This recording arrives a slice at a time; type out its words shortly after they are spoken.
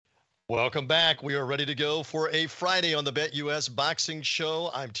Welcome back. We are ready to go for a Friday on the BetUS Boxing Show.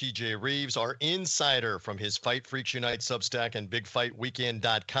 I'm TJ Reeves, our insider from his Fight Freaks Unite Substack and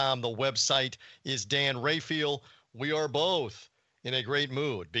BigFightWeekend.com. The website is Dan Rayfield. We are both in a great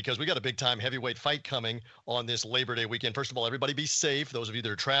mood because we got a big-time heavyweight fight coming on this Labor Day weekend. First of all, everybody be safe. Those of you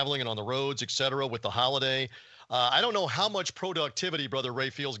that are traveling and on the roads, etc., with the holiday. I don't know how much productivity Brother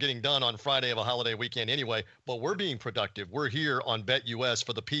Rayfield's getting done on Friday of a holiday weekend anyway, but we're being productive. We're here on BetUS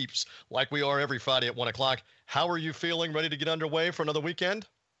for the peeps like we are every Friday at 1 o'clock. How are you feeling? Ready to get underway for another weekend?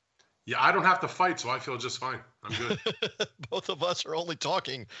 Yeah, I don't have to fight, so I feel just fine. I'm good. Both of us are only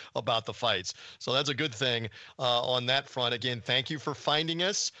talking about the fights. So that's a good thing on that front. Again, thank you for finding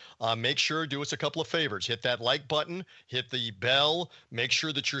us. Make sure, do us a couple of favors. Hit that like button, hit the bell, make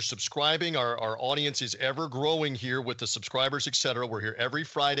sure that you're subscribing. Our audience is ever growing here with the subscribers, etc. We're here every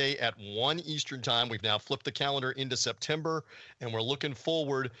Friday at 1 Eastern time. We've now flipped the calendar into September, and we're looking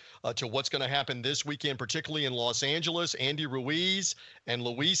forward to what's going to happen this weekend, particularly in Los Angeles. Andy Ruiz and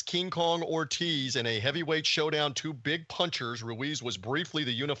Luis King Kong Ortiz in a heavyweight showdown, two big punchers. Ruiz was briefly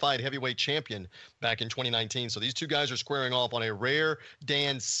the unified heavyweight champion back in 2019. So these two guys are squaring off on a rare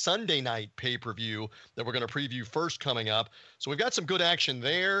Dan Sunday night pay-per-view that we're going to preview first coming up. So we've got some good action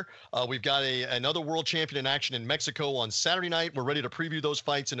there. We've got another world champion in action in Mexico on Saturday night. We're ready to preview those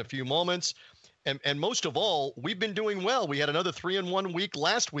fights in a few moments. And most of all, we've been doing well. We had another 3-1 week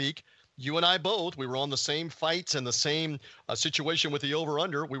last week. You and I both, we were on the same fights and the same situation with the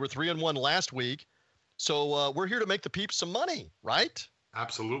over-under. We were 3-1 last week. So we're here to make the peeps some money, right?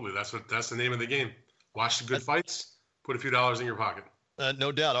 Absolutely. That's the name of the game. Watch the good fights, put a few dollars in your pocket.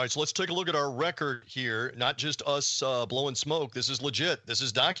 No doubt. All right, so let's take a look at our record here. Not just us blowing smoke. This is legit. This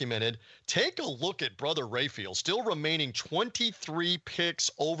is documented. Take a look at Brother Rayfield. Still remaining 23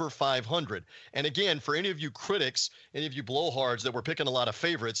 picks over 500. And again, for any of you critics, any of you blowhards that were picking a lot of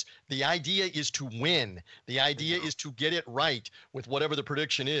favorites, the idea is to win. The idea is to get it right with whatever the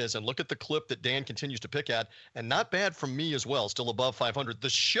prediction is. And look at the clip that Dan continues to pick at. And not bad from me as well, still above 500. The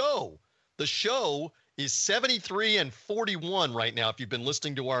show is 73-41 right now if you've been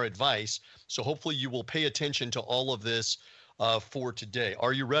listening to our advice. So hopefully you will pay attention to all of this for today.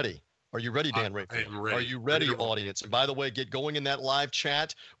 Are you ready? Are you ready, Dan Rayfield? I'm ready. Are you ready, audience? And by the way, get going in that live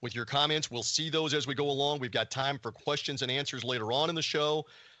chat with your comments. We'll see those as we go along. We've got time for questions and answers later on in the show.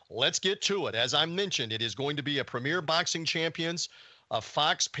 Let's get to it. As I mentioned, it is going to be a Premier Boxing Champions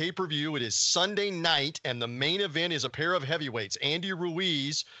Fox pay-per-view. It is Sunday night, and the main event is a pair of heavyweights. Andy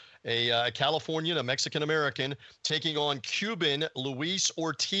Ruiz, a Californian, a Mexican-American, taking on Cuban Luis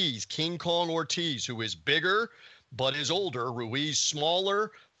Ortiz, King Kong Ortiz, who is bigger but is older. Ruiz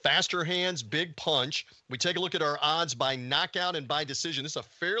smaller, faster hands, big punch. We take a look at our odds by knockout and by decision. This is a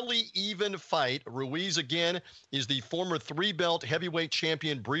fairly even fight. Ruiz, again, is the former three-belt heavyweight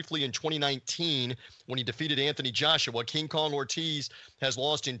champion briefly in 2019 when he defeated Anthony Joshua. King Kong Ortiz has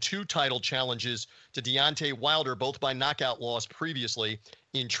lost in two title challenges to Deontay Wilder, both by knockout loss previously.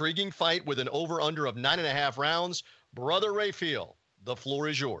 Intriguing fight with an over-under of 9.5 rounds. Brother Rayfield, the floor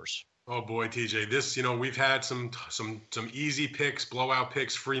is yours. Oh boy, TJ, this, we've had some easy picks, blowout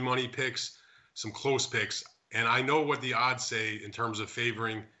picks, free money picks, some close picks. And I know what the odds say in terms of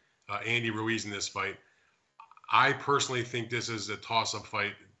favoring Andy Ruiz in this fight. I personally think this is a toss-up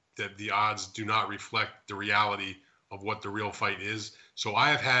fight that the odds do not reflect the reality of what the real fight is. So I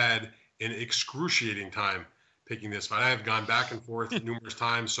have had an excruciating time picking this fight. I have gone back and forth numerous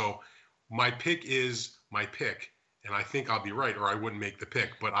times. So my pick is my pick. And I think I'll be right, or I wouldn't make the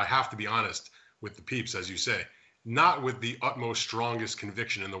pick. But I have to be honest with the peeps, as you say, not with the utmost strongest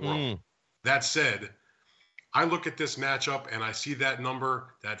conviction in the world. That said, I look at this matchup and I see that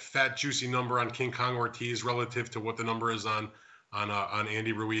number, that fat, juicy number on King Kong Ortiz relative to what the number is on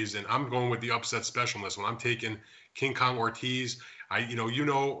Andy Ruiz, and I'm going with the upset special in this one. I'm taking King Kong Ortiz.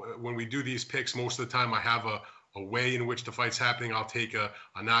 When we do these picks, most of the time I have a way in which the fight's happening. I'll take a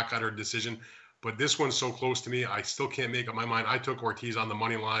knockout or decision. But this one's so close to me, I still can't make up my mind. I took Ortiz on the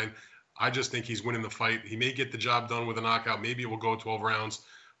money line. I just think he's winning the fight. He may get the job done with a knockout. Maybe it will go 12 rounds.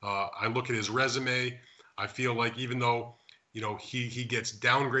 I look at his resume. I feel like even though, he gets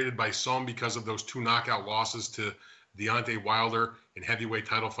downgraded by some because of those two knockout losses to Deontay Wilder in heavyweight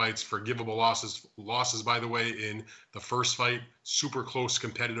title fights, forgivable losses, by the way, in the first fight, super close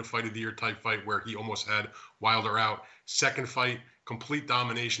competitive fight of the year type fight where he almost had Wilder out. Second fight, complete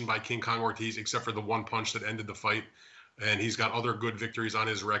domination by King Kong Ortiz, except for the one punch that ended the fight. And he's got other good victories on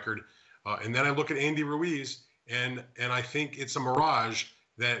his record. And then I look at Andy Ruiz, and I think it's a mirage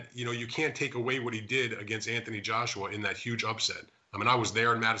that, you can't take away what he did against Anthony Joshua in that huge upset. I mean, I was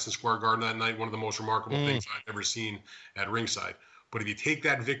there in Madison Square Garden that night, one of the most remarkable things I've ever seen at ringside. But if you take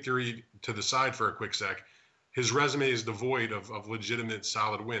that victory to the side for a quick sec, his resume is devoid of legitimate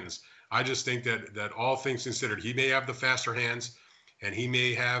solid wins. I just think that all things considered, he may have the faster hands and he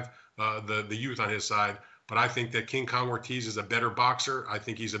may have the youth on his side, but I think that King Kong Ortiz is a better boxer. I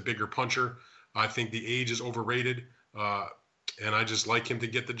think he's a bigger puncher. I think the age is overrated. And I just like him to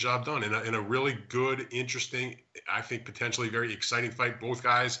get the job done in a really good, interesting, I think potentially very exciting fight. Both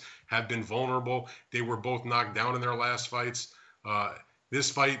guys have been vulnerable. They were both knocked down in their last fights. This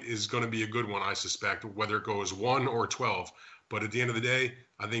fight is going to be a good one, I suspect, whether it goes 1 or 12. But at the end of the day,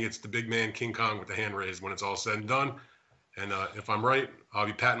 I think it's the big man, King Kong, with the hand raised when it's all said and done. And if I'm right, I'll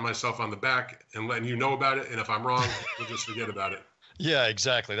be patting myself on the back and letting you know about it. And if I'm wrong, we'll just forget about it. Yeah,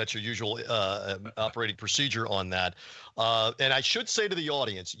 exactly. That's your usual operating procedure on that. And I should say to the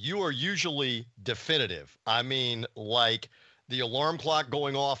audience, you are usually definitive. I mean, like the alarm clock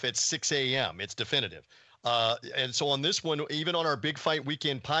going off at 6 a.m. It's definitive. And so on this one, even on our Big Fight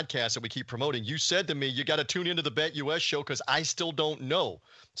Weekend podcast that we keep promoting, you said to me, you got to tune into the Bet US show because I still don't know.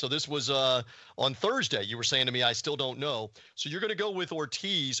 So this was on Thursday. You were saying to me, I still don't know. So you're going to go with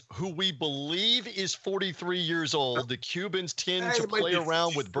Ortiz, who we believe is 43 years old. The Cubans tend to play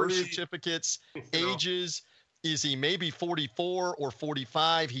around with birth certificates, ages. Is he maybe 44 or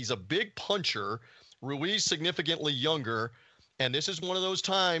 45? He's a big puncher. Ruiz significantly younger. And this is one of those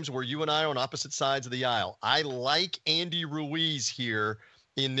times where you and I are on opposite sides of the aisle. I like Andy Ruiz here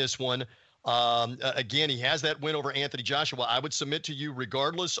in this one. Again, he has that win over Anthony Joshua. I would submit to you,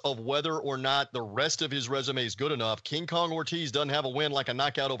 regardless of whether or not the rest of his resume is good enough, King Kong Ortiz doesn't have a win like a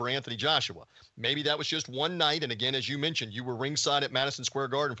knockout over Anthony Joshua. Maybe that was just one night. And again, as you mentioned, you were ringside at Madison Square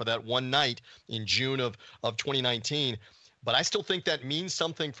Garden for that one night in June of 2019. But I still think that means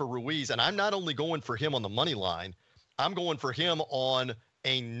something for Ruiz. And I'm not only going for him on the money line, I'm going for him on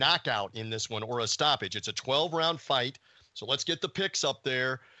a knockout in this one or a stoppage. It's a 12-round fight. So let's get the picks up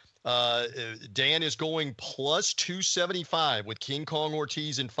there. Dan is going plus 275 with King Kong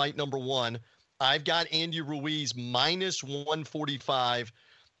Ortiz in fight number 1. I've got Andy Ruiz minus 145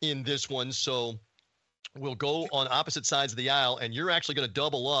 in this one. So we'll go on opposite sides of the aisle, and you're actually going to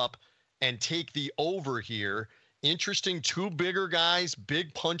double up and take the over here. Interesting, two bigger guys,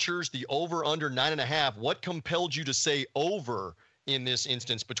 big punchers, the over under 9.5. What compelled you to say over in this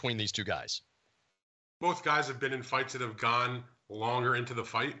instance between these two guys? Both guys have been in fights that have gone longer into the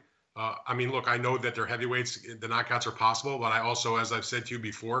fight. I mean, look, I know that they're heavyweights, the knockouts are possible, but I also, as I've said to you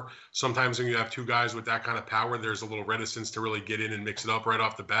before, sometimes when you have two guys with that kind of power, there's a little reticence to really get in and mix it up right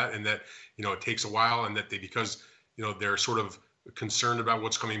off the bat, and that, it takes a while, and that because they're sort of concerned about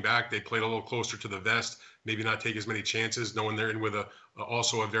what's coming back, they played a little closer to the vest, maybe not take as many chances, knowing they're in with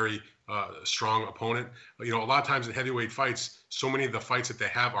also a very strong opponent. A lot of times in heavyweight fights, so many of the fights that they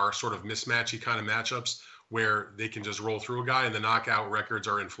have are sort of mismatchy kind of matchups where they can just roll through a guy and the knockout records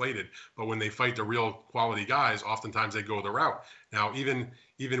are inflated. But when they fight the real quality guys, oftentimes they go the route. Now,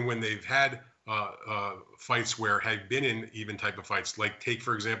 even when they've had fights where have been in even type of fights, like take,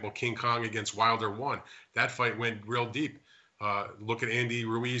 for example, King Kong against Wilder 1, that fight went real deep. Look at Andy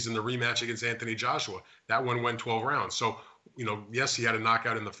Ruiz in the rematch against Anthony Joshua. That one went 12 rounds. So, yes, he had a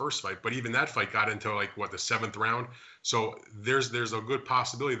knockout in the first fight, but even that fight got into the 7th round. So there's a good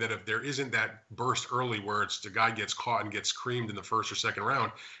possibility that if there isn't that burst early where it's the guy gets caught and gets creamed in the first or second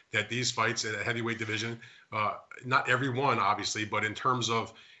round, that these fights in a heavyweight division, not every one obviously, but in terms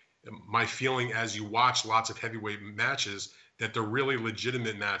of my feeling as you watch lots of heavyweight matches, that the really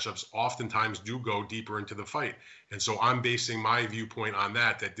legitimate matchups oftentimes do go deeper into the fight. And so I'm basing my viewpoint on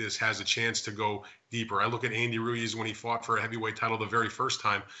that this has a chance to go deeper. I look at Andy Ruiz when he fought for a heavyweight title the very first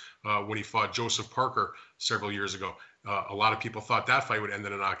time, when he fought Joseph Parker several years ago. A lot of people thought that fight would end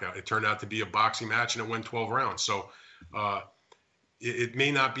in a knockout. It turned out to be a boxing match, and it went 12 rounds. So it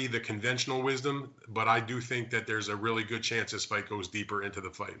may not be the conventional wisdom, but I do think that there's a really good chance this fight goes deeper into the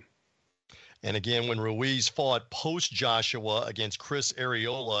fight. And again, when Ruiz fought post-Joshua against Chris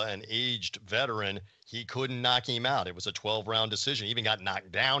Arreola, an aged veteran, he couldn't knock him out. It was a 12-round decision. He even got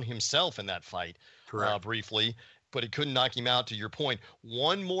knocked down himself in that fight briefly, but he couldn't knock him out, to your point.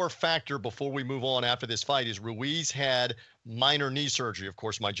 One more factor before we move on after this fight is Ruiz had minor knee surgery. Of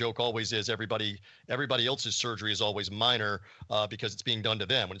course, my joke always is everybody else's surgery is always minor because it's being done to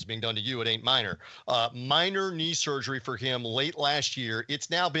them. When it's being done to you, it ain't minor. Minor knee surgery for him late last year. It's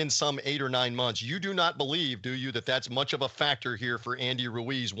now been some 8 or 9 months. You do not believe, do you, that that's much of a factor here for Andy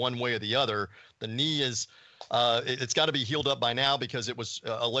Ruiz one way or the other? The knee is it's got to be healed up by now because it was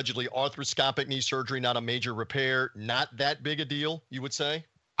allegedly arthroscopic knee surgery, not a major repair. Not that big a deal, you would say?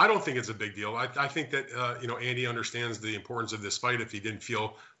 I don't think it's a big deal. I think that Andy understands the importance of this fight. If he didn't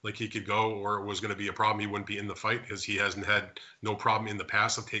feel like he could go or it was going to be a problem, he wouldn't be in the fight, because he hasn't had no problem in the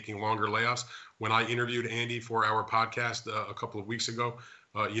past of taking longer layoffs. When I interviewed Andy for our podcast a couple of weeks ago,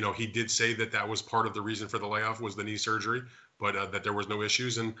 he did say that was part of the reason for the layoff was the knee surgery, but that there was no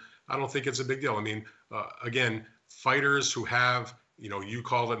issues. And I don't think it's a big deal. I mean, again, fighters who have, you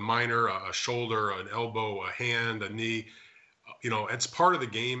call it minor, a shoulder, an elbow, a hand, a knee, it's part of the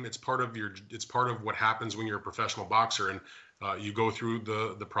game. It's part of what happens when you're a professional boxer, and you go through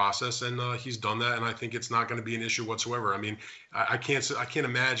the process, and he's done that. And I think it's not going to be an issue whatsoever. I mean, I can't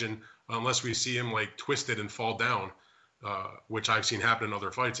imagine, unless we see him like twisted and fall down, which I've seen happen in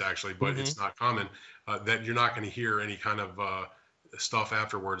other fights actually, but it's not common, that you're not going to hear any kind of stuff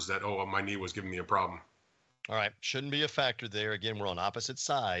afterwards that, oh, my knee was giving me a problem. All right. Shouldn't be a factor there. Again, we're on opposite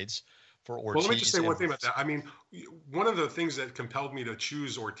sides for Ortiz. Well, let me just say one thing about that. I mean, one of the things that compelled me to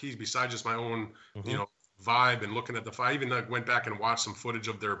choose Ortiz, besides just my own, vibe and looking at the fight, I even went back and watched some footage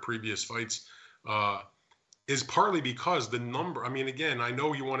of their previous fights, is partly because the number. I mean, again, I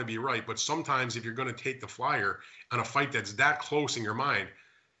know you want to be right, but sometimes if you're going to take the flyer on a fight that's that close in your mind,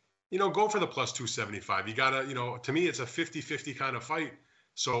 go for the plus 275. You got to, to me, it's a 50-50 kind of fight.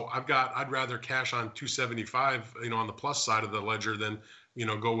 So I'd rather cash on 275, on the plus side of the ledger than,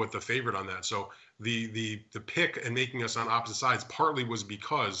 go with the favorite on that. So the pick and making us on opposite sides partly was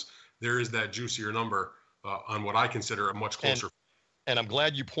because there is that juicier number on what I consider a much closer. And I'm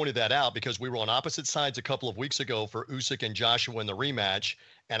glad you pointed that out, because we were on opposite sides a couple of weeks ago for Usyk and Joshua in the rematch.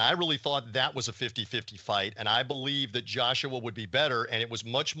 And I really thought that was a 50-50 fight. And I believe that Joshua would be better. And it was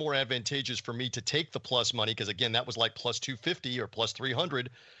much more advantageous for me to take the plus money, because, again, that was like plus 250 or plus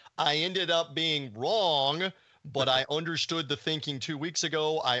 300. I ended up being wrong, but I understood the thinking 2 weeks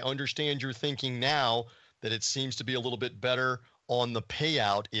ago. I understand your thinking now, that it seems to be a little bit better on the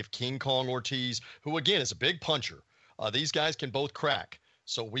payout if King Kong Ortiz, who, again, is a big puncher. These guys can both crack.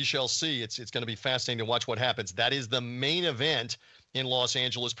 So we shall see. It's going to be fascinating to watch what happens. That is the main event in Los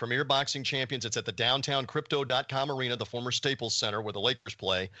Angeles, Premier Boxing Champions. It's at the downtown Crypto.com Arena, the former Staples Center where the Lakers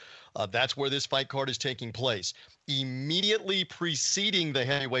play. That's where this fight card is taking place. Immediately preceding the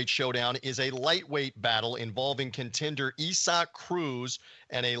heavyweight showdown is a lightweight battle involving contender Isaac Cruz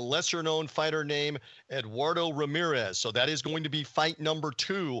and a lesser-known fighter named Eduardo Ramirez. So that is going to be fight number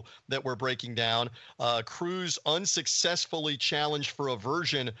 2 that we're breaking down. Cruz unsuccessfully challenged for a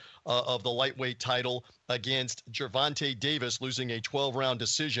version of the lightweight title against Gervonta Davis, losing a 12-round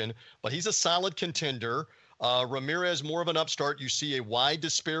decision. But he's a solid contender. Ramirez, more of an upstart. You see a wide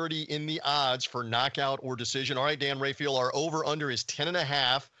disparity in the odds for knockout or decision. All right, Dan Rafael, our over-under is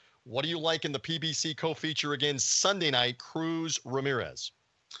 10.5. What do you like in the PBC co-feature again Sunday night, Cruz-Ramirez?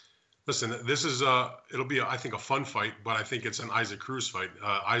 Listen, this is it'll be, I think, a fun fight, but I think it's an Isaac Cruz fight.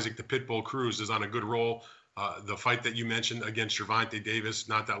 Isaac the Pitbull Cruz is on a good roll. The fight that you mentioned against Gervonta Davis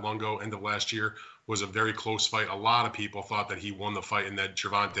not that long ago, end of last year, was a very close fight. A lot of people thought that he won the fight and that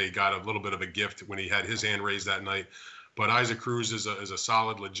Gervonta got a little bit of a gift when he had his hand raised that night. But Isaac Cruz is a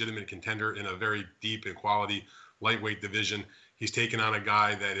solid, legitimate contender in a very deep and quality lightweight division. He's taken on a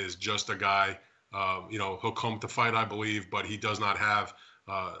guy that is just a guy. He'll come to fight, I believe, but he does not have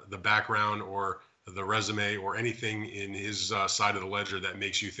the background or the resume or anything in his side of the ledger that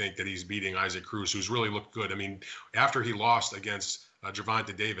makes you think that he's beating Isaac Cruz, who's really looked good. I mean, after he lost against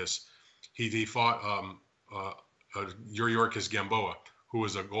Gervonta Davis, he fought Yuriorkis Gamboa, who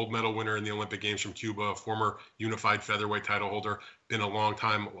was a gold medal winner in the Olympic Games from Cuba, a former unified featherweight title holder, been a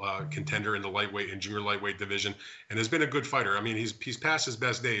long-time contender in the lightweight and junior lightweight division, and has been a good fighter. I mean, he's past his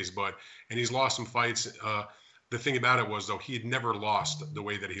best days, and he's lost some fights. The thing about it was, though, he had never lost the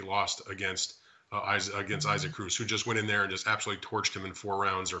way that he lost against Isaac Cruz, who just went in there and just absolutely torched him in 4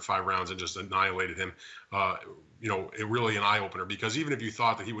 rounds or 5 rounds and just annihilated him. It really an eye-opener, because even if you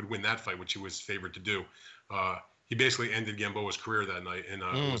thought that he would win that fight, which he was favored to do, he basically ended Gamboa's career that night, and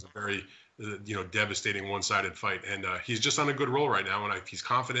it was a very devastating one-sided fight. And he's just on a good roll right now, and he's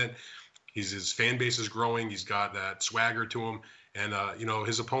confident. His fan base is growing. He's got that swagger to him. And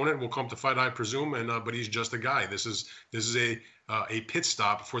his opponent will come to fight, I presume, but he's just a guy. This is a pit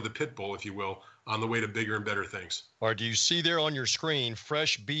stop for the pit bull, if you will, on the way to bigger and better things. Or do you see there on your screen,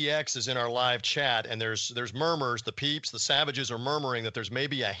 Fresh BX is in our live chat, and there's murmurs. The peeps, the savages are murmuring that there's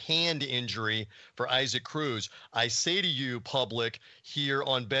maybe a hand injury for Isaac Cruz. I say to you, public, here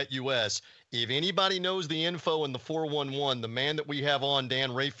on BetUS, if anybody knows the info in the 411, the man that we have on,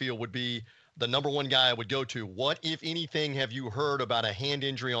 Dan Rafael, would be the number one guy I would go to. What, if anything, have you heard about a hand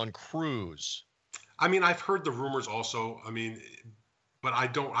injury on Cruz? I mean, I've heard the rumors also. I mean, but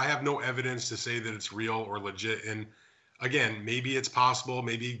I have no evidence to say that it's real or legit. And again, maybe it's possible.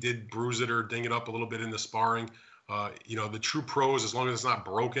 Maybe he did bruise it or ding it up a little bit in the sparring. The true pros, as long as it's not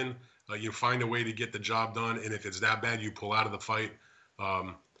broken, you find a way to get the job done. And if it's that bad, you pull out of the fight.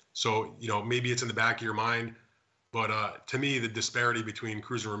 Maybe it's in the back of your mind. But to me, the disparity between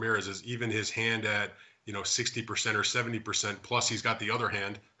Cruz and Ramirez is even his hand at, 60% or 70%, plus he's got the other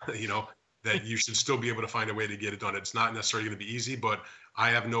hand, that you should still be able to find a way to get it done. It's not necessarily going to be easy, but I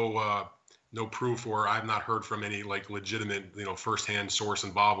have no proof, or I've not heard from any legitimate, firsthand source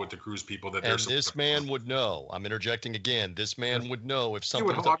involved with the Cruz people that and this man would know. I'm interjecting again. This man would know if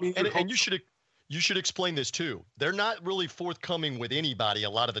something. And you should explain this too. They're not really forthcoming with anybody a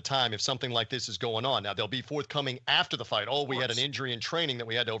lot of the time if something like this is going on. Now they'll be forthcoming after the fight. Oh, we had an injury in training that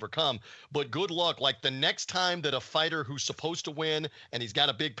we had to overcome. But good luck. Like the next time that a fighter who's supposed to win and he's got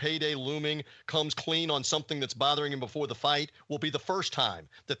a big payday looming comes clean on something that's bothering him before the fight will be the first time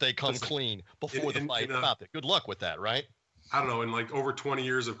that they come clean before the fight about it. Good luck with that, right? I don't know. In over 20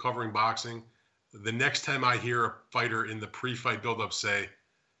 years of covering boxing, the next time I hear a fighter in the pre-fight buildup say,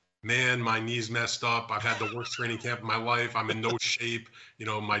 man, my knee's messed up. I've had the worst training camp of my life. I'm in no shape.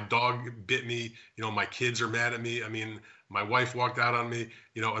 My dog bit me. My kids are mad at me. I mean, my wife walked out on me,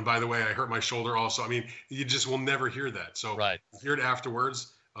 and by the way, I hurt my shoulder also. I mean, you just will never hear that. So hear it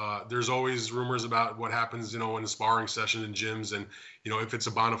afterwards. There's always rumors about what happens, in a sparring session in gyms. And, if it's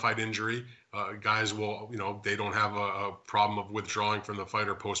a bona fide injury, guys will, they don't have a problem of withdrawing from the fight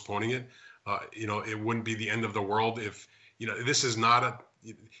or postponing it. It wouldn't be the end of the world if, this is not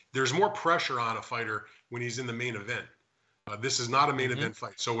there's more pressure on a fighter when he's in the main event. This is not a main event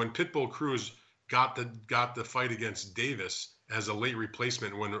fight. So when Pitbull Cruz got the fight against Davis as a late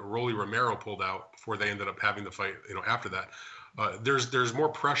replacement when Rolly Romero pulled out before they ended up having the fight, after that, there's more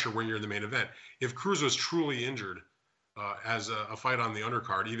pressure when you're in the main event. If Cruz was truly injured as a fight on the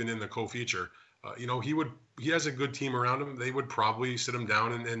undercard, even in the co-feature, he has a good team around him. They would probably sit him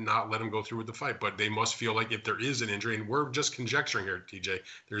down and not let him go through with the fight. But they must feel like if there is an injury, and we're just conjecturing here, TJ,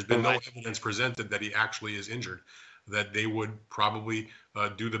 there's been no evidence presented that he actually is injured, that they would probably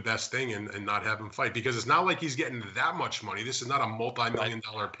do the best thing and not have him fight. Because it's not like he's getting that much money. This is not a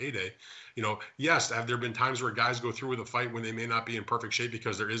multi-million-dollar payday. Yes, have there been times where guys go through with a fight when they may not be in perfect shape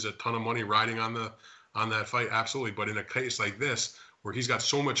because there is a ton of money riding on that fight? Absolutely. But in a case like this, where he's got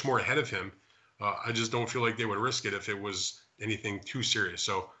so much more ahead of him, I just don't feel like they would risk it if it was anything too serious.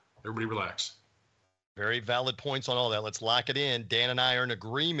 So everybody relax. Very valid points on all that. Let's lock it in. Dan and I are in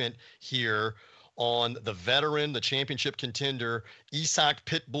agreement here on the veteran, the championship contender, Isaac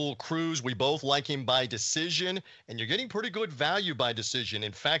Pitbull Cruz. We both like him by decision, and you're getting pretty good value by decision.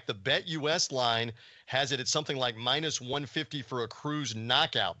 In fact, the BetUS line has it at something like -150 for a Cruz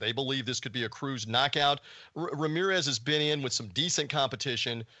knockout. They believe this could be a Cruz knockout. Ramirez has been in with some decent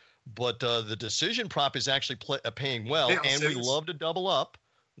competition, but the decision prop is actually paying well, and we love to double up.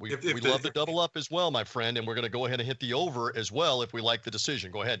 We love to double up as well, my friend, and we're going to go ahead and hit the over as well if we like the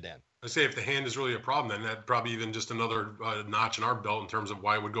decision. Go ahead, Dan. I say if the hand is really a problem, then that's probably even just another notch in our belt in terms of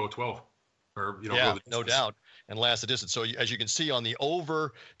why it would go 12. Or no doubt, and last the distance. So as you can see on the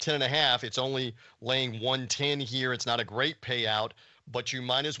over 10.5, it's only laying 110 here. It's not a great payout, but you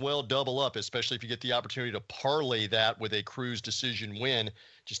might as well double up, especially if you get the opportunity to parlay that with a Cruz decision win.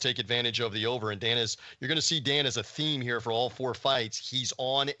 Just take advantage of the over. And you're going to see Dan as a theme here for all four fights. He's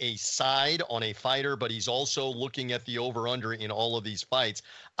on a side, on a fighter, but he's also looking at the over-under in all of these fights.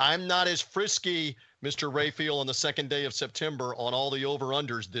 I'm not as frisky, Mr. Rayfield, on the second day of September on all the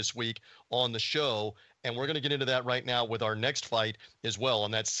over-unders this week on the show. And we're going to get into that right now with our next fight as well. On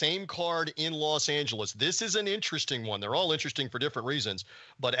that same card in Los Angeles, this is an interesting one. They're all interesting for different reasons.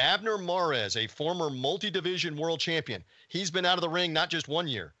 But Abner Mares, a former multi-division world champion, he's been out of the ring not just 1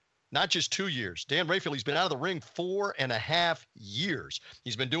 year, not just 2 years. Dan Rayfield, he's been out of the ring 4.5 years.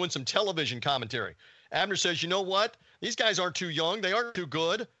 He's been doing some television commentary. Abner says, you know what? These guys aren't too young. They aren't too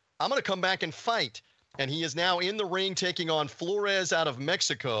good. I'm going to come back and fight. And he is now in the ring taking on Flores out of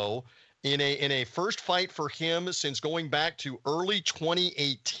Mexico in a first fight for him since going back to early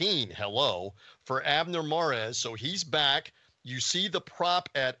 2018. Hello, for Abner Mares. So he's back. You see the prop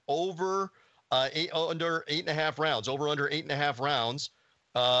at over under 8.5 rounds, over under 8.5 rounds.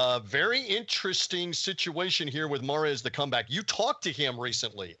 Very interesting situation here with Mares, the comeback. You talked to him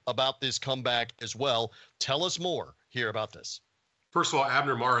recently about this comeback as well. Tell us more here about this. First of all,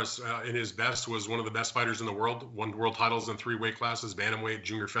 Abner Mares, in his best, was one of the best fighters in the world. Won world titles in 3 weight classes: bantamweight,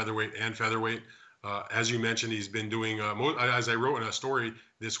 junior featherweight, and featherweight. As you mentioned, he's been doing, as I wrote in a story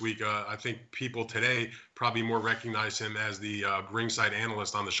this week, I think people today probably more recognize him as the ringside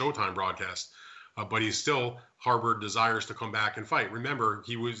analyst on the Showtime broadcast. But he's still harbored desires to come back and fight. Remember,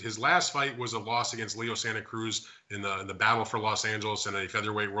 his last fight was a loss against Leo Santa Cruz in the battle for Los Angeles, and a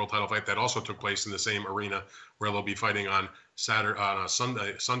featherweight world title fight that also took place in the same arena where they'll be fighting on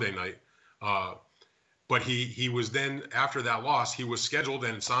Sunday night. But he was then, after that loss, he was scheduled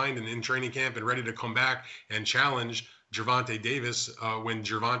and signed and in training camp and ready to come back and challenge Gervonta Davis when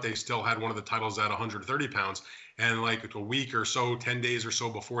Gervonta still had one of the titles at 130 pounds. And like a week or so, 10 days or so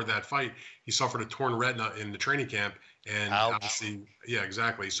before that fight, he suffered a torn retina in the training camp. And obviously, yeah,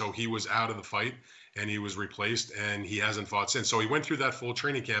 exactly. So he was out of the fight and he was replaced, and he hasn't fought since. So he went through that full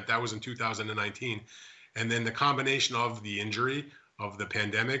training camp. That was in 2019. And then the combination of the injury, of the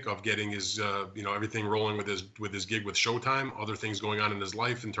pandemic, of getting his, everything rolling with his gig with Showtime, other things going on in his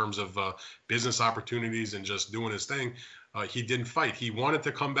life in terms of business opportunities and just doing his thing, he didn't fight. He wanted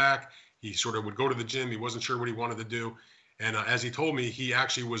to come back. He sort of would go to the gym. He wasn't sure what he wanted to do. And as he told me, he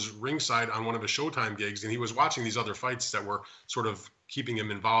actually was ringside on one of his Showtime gigs, and he was watching these other fights that were sort of keeping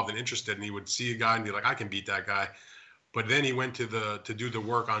him involved and interested. And he would see a guy and be like, I can beat that guy. But then he went to do the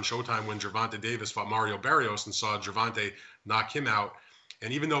work on Showtime when Gervonta Davis fought Mario Barrios and saw Gervonta knock him out.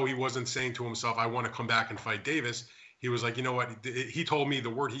 And even though he wasn't saying to himself, I want to come back and fight Davis, he was like, you know what? He told me the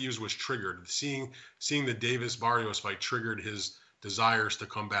word he used was triggered. Seeing the Davis Barrios fight triggered his desires to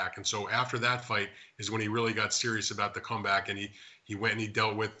come back. And so after that fight is when he really got serious about the comeback, and he went and he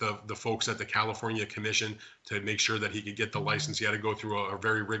dealt with the folks at the California Commission to make sure that he could get the license. He had to go through a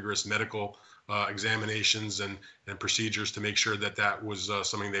very rigorous medical examinations and procedures to make sure that was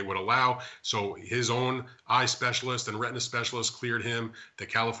something they would allow. So his own eye specialist and retina specialist cleared him. The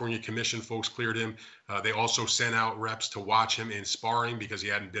California Commission folks cleared him. They also sent out reps to watch him in sparring because he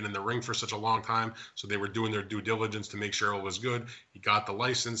hadn't been in the ring for such a long time. So they were doing their due diligence to make sure it was good. He got the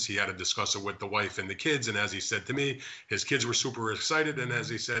license. He had to discuss it with the wife and the kids. And as he said to me, his kids were super excited. And as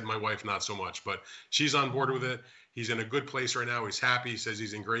he said, my wife, not so much, but she's on board with it. He's in a good place right now. He's happy. He says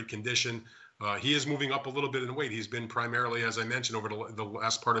he's in great condition. He is moving up a little bit in weight. He's been primarily, as I mentioned, over the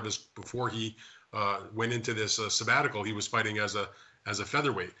last part of before he went into this sabbatical, he was fighting as a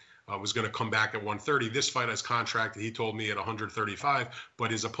featherweight. Was going to come back at 130. This fight is contracted, he told me, at 135.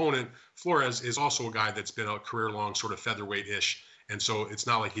 But his opponent, Flores, is also a guy that's been a career-long sort of featherweight-ish. And so it's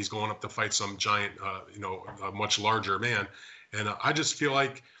not like he's going up to fight some giant, a much larger man. And I just feel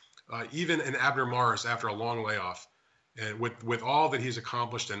like even an Abner Mares, after a long layoff, and with all that he's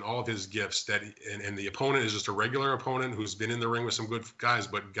accomplished and all of his gifts, and the opponent is just a regular opponent who's been in the ring with some good guys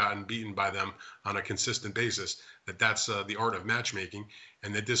but gotten beaten by them on a consistent basis, that's the art of matchmaking,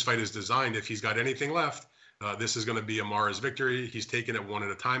 and that this fight is designed, if he's got anything left, this is going to be a Mares victory. He's taking it one at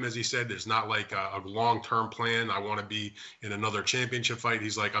a time, as he said. There's not like a long-term plan. I want to be in another championship fight.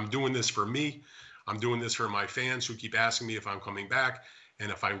 He's like, I'm doing this for me. I'm doing this for my fans who keep asking me if I'm coming back. And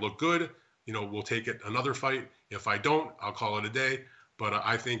if I look good, we'll take it another fight. If I don't, I'll call it a day. But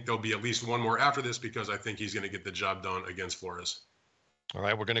I think there'll be at least one more after this because I think he's going to get the job done against Flores. All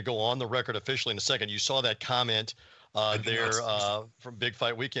right, we're going to go on the record officially in a second. You saw that comment there from Big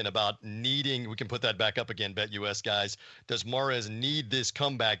Fight Weekend about needing, we can put that back up again, BetUS guys. Does Mares need this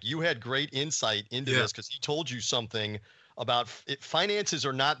comeback? You had great insight into this because he told you something about finances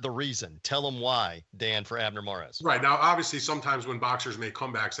are not the reason. Tell them why, Dan, for Abner Mares. Right. Now, obviously, sometimes when boxers make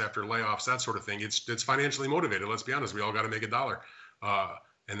comebacks after layoffs, that sort of thing, it's financially motivated. Let's be honest. We all got to make a dollar.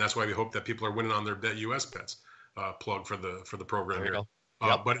 And that's why we hope that people are winning on their BetUS bets. Plug for the program here.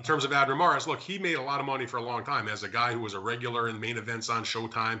 Yep. But in terms of Abner Mares, look, he made a lot of money for a long time as a guy who was a regular in main events on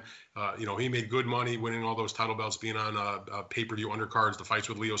Showtime. He made good money winning all those title belts, being on pay-per-view undercards, the fights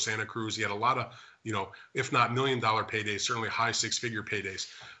with Leo Santa Cruz. He had a lot of, if not $1 million paydays, certainly high six-figure paydays.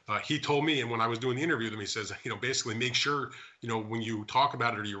 He told me, and when I was doing the interview with him, he says, basically make sure, when you talk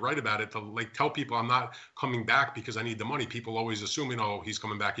about it or you write about it, to tell people I'm not coming back because I need the money. People always assume, he's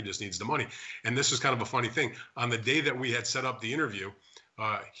coming back, he just needs the money. And this is kind of a funny thing. On the day that we had set up the interview,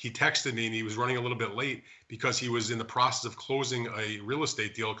 he texted me, and he was running a little bit late because he was in the process of closing a real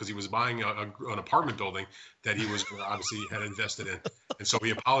estate deal because he was buying an apartment building that he was obviously had invested in. And so he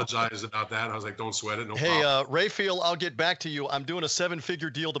apologized about that. I was like, don't sweat it. No problem. Hey, Raphael, I'll get back to you. I'm doing a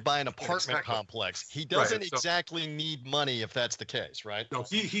 7-figure deal to buy an apartment complex. He doesn't exactly need money if that's the case, right? No,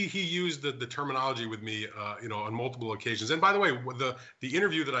 he used the terminology with me, on multiple occasions. And by the way, the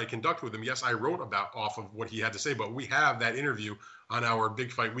interview that I conducted with him, yes, I wrote off of what he had to say, but we have that interview on our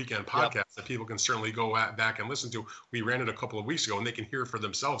Big Fight Weekend podcast that people can certainly go back and listen to. We ran it a couple of weeks ago, and they can hear it for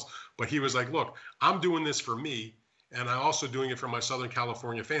themselves. But he was like, look, I'm doing this for me, and I'm also doing it for my Southern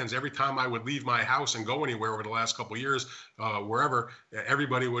California fans. Every time I would leave my house and go anywhere over the last couple of years, wherever,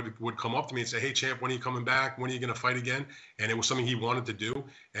 everybody would come up to me and say, hey, champ, when are you coming back? When are you going to fight again? And it was something he wanted to do.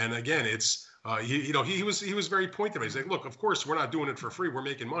 And again, it's He was very pointed. He's like, look, of course we're not doing it for free. We're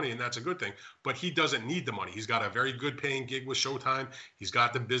making money, and that's a good thing. But he doesn't need the money. He's got a very good paying gig with Showtime. He's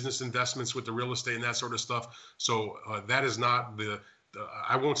got the business investments with the real estate and that sort of stuff. So that is not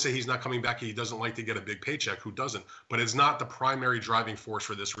I won't say he's not coming back. He doesn't like to get a big paycheck. Who doesn't? But it's not the primary driving force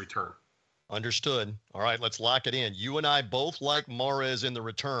for this return. Understood. All right, let's lock it in. You and I both like Mares in the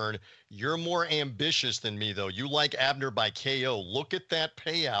return. You're more ambitious than me, though. You like Abner by KO. Look at that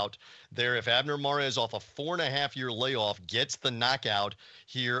payout there. If Abner Mares, off a 4.5-year layoff, gets the knockout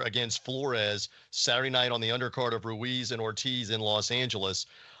here against Flores Saturday night on the undercard of Ruiz and Ortiz in Los Angeles,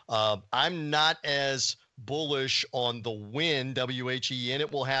 I'm not as bullish on the when, W-H-E-N,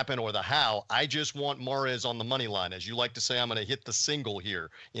 it will happen, or the how. I just want Mares on the money line. As you like to say, I'm going to hit the single here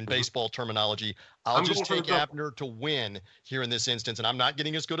in baseball terminology. I'll just take Abner to win here in this instance, and I'm not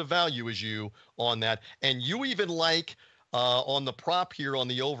getting as good a value as you on that. And you even like on the prop here on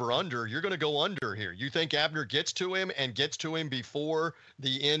the over-under, you're going to go under here. You think Abner gets to him and gets to him before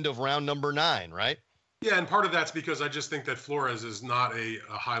the end of round number 9, right? Yeah, and part of that's because I just think that Flores is not a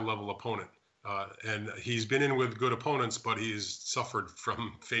high-level opponent. And he's been in with good opponents, but he's suffered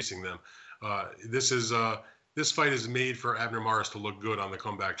from facing them. This fight is made for Abner Mares to look good on the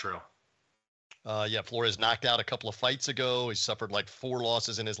comeback trail. Yeah, Flores knocked out a couple of fights ago. He suffered like 4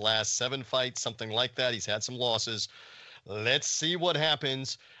 losses in his last 7 fights, something like that. He's had some losses. Let's see what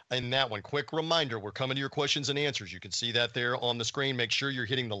happens in that one. Quick reminder, we're coming to your questions and answers. You can see that there on the screen. Make sure you're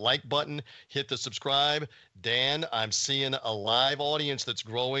hitting the like button, hit the subscribe. Dan, I'm seeing a live audience that's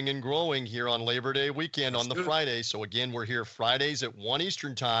growing and growing here on Labor Day weekend on the Friday. So again, we're here Fridays at 1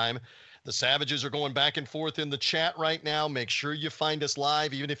 Eastern time. The Savages are going back and forth in the chat right now. Make sure you find us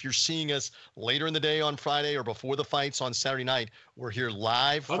live, even if you're seeing us later in the day on Friday or before the fights on Saturday night. We're here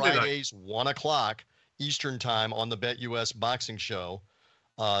live Fridays, 1 o'clock Eastern time on the BetUS Boxing Show.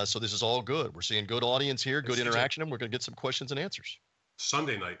 So this is all good. We're seeing good audience here, good interaction, and we're going to get some questions and answers.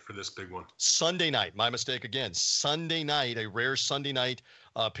 Sunday night for this big one. Sunday night. My mistake again. Sunday night, a rare Sunday night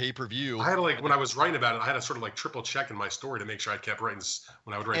pay-per-view. I had to when I was writing about it, I had to sort of triple check in my story to make sure I kept writing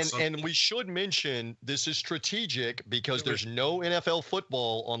when I would write Sunday. And we should mention this is strategic because there's no NFL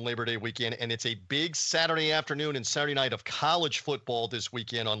football on Labor Day weekend, and it's a big Saturday afternoon and Saturday night of college football this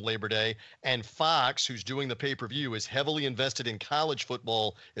weekend on Labor Day. And Fox, who's doing the pay-per-view, is heavily invested in college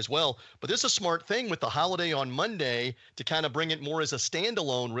football as well. But this is a smart thing with the holiday on Monday to kind of bring it more as a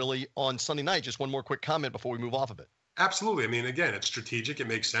standalone, really, on Sunday night. Just one more quick comment before we move off of it. Absolutely. I mean, again, it's strategic. It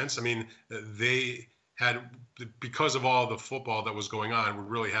makes sense. I mean, they had, because of all the football that was going on, would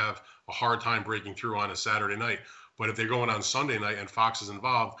really have a hard time breaking through on a Saturday night. But if they're going on Sunday night and Fox is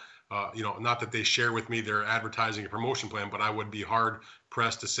involved, not that they share with me their advertising and promotion plan, but I would be hard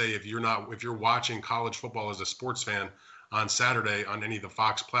pressed to say if you're watching college football as a sports fan on Saturday on any of the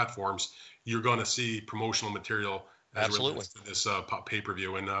Fox platforms, you're going to see promotional material. Absolutely. To this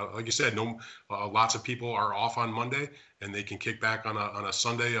pay-per-view. And like you said, lots of people are off on Monday and they can kick back on a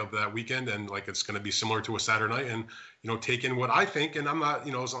Sunday of that weekend. And it's going to be similar to a Saturday night and, take in what I think. And I'm not,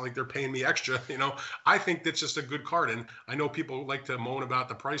 it's not like they're paying me extra, I think that's just a good card. And I know people like to moan about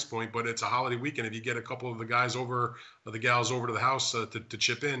the price point, but it's a holiday weekend. If you get a couple of the guys over, the gals over to the house to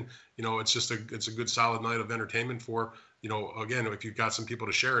chip in, it's a good solid night of entertainment for, again, if you've got some people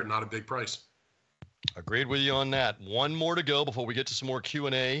to share it, not a big price. Agreed with you on that. One more to go before we get to some more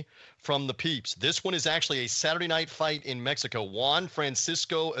Q&A from the peeps. This one is actually a Saturday night fight in Mexico. Juan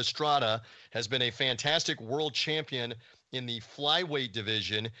Francisco Estrada has been a fantastic world champion in the flyweight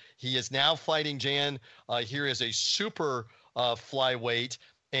division. He is now fighting Jan here as a super flyweight,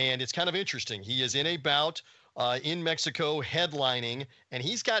 and it's kind of interesting. He is in a bout in Mexico headlining, and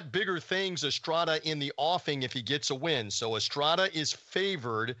he's got bigger things, Estrada, in the offing if he gets a win. So Estrada is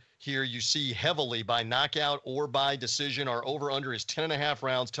favored here, you see, heavily by knockout or by decision. Our over-under is 10.5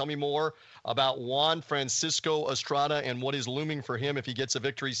 rounds. Tell me more about Juan Francisco Estrada and what is looming for him if he gets a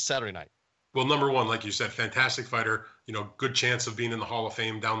victory Saturday night. Well, number one, like you said, fantastic fighter, good chance of being in the Hall of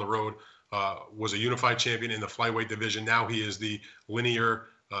Fame down the road, was a unified champion in the flyweight division. Now he is the linear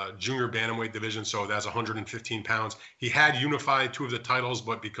junior bantamweight division, so that's 115 pounds. He had unified 2 of the titles,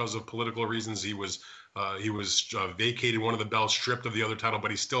 but because of political reasons, he was vacated one of the belts, stripped of the other title,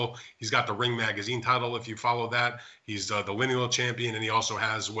 but he's got the Ring Magazine title. If you follow that, he's the lineal champion, and he also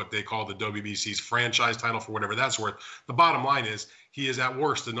has what they call the WBC's franchise title for whatever that's worth. The bottom line is he is at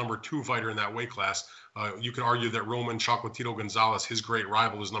worst the number 2 fighter in that weight class. You could argue that Roman Chocolatito Gonzalez, his great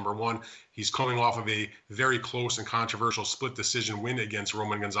rival, is number 1. He's coming off of a very close and controversial split decision win against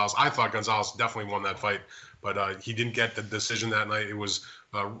Roman Gonzalez. I thought Gonzalez definitely won that fight, but he didn't get the decision that night. It was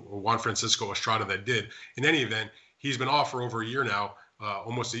Juan Francisco Estrada that did. In any event, he's been off for over a year now.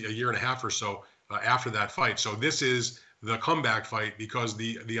 almost a year and a half or so after that fight. So this is the comeback fight, because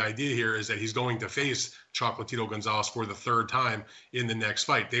the idea here is that he's going to face Chocolatito Gonzalez for the third time in the next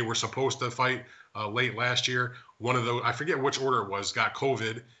fight. They were supposed to fight late last year. One of those, I forget which order it was, got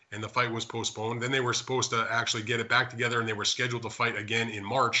COVID and the fight was postponed. Then they were supposed to actually get it back together, and they were scheduled to fight again in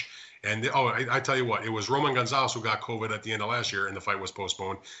March. And I tell you what, it was Roman Gonzalez who got COVID at the end of last year, and the fight was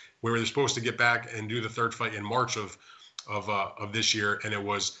postponed. We were supposed to get back and do the third fight in March of this year, and it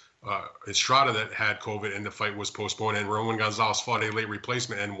was Estrada that had COVID, and the fight was postponed. And Roman Gonzalez fought a late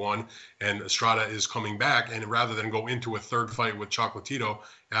replacement and won. And Estrada is coming back, and rather than go into a third fight with Chocolatito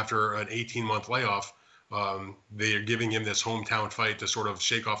after an 18-month layoff, they are giving him this hometown fight to sort of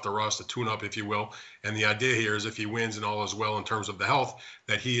shake off the rust, to tune up, if you will. And the idea here is, if he wins and all is well in terms of the health,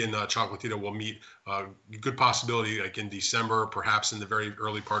 that he and Chocolatito will meet. Good possibility like in December, perhaps in the very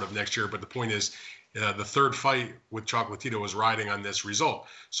early part of next year. But the point is, the third fight with Chocolatito is riding on this result.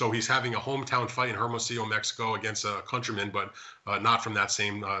 So he's having a hometown fight in Hermosillo, Mexico, against a countryman, but not from that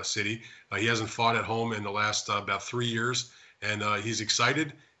same city. He hasn't fought at home in the last about 3 years, and he's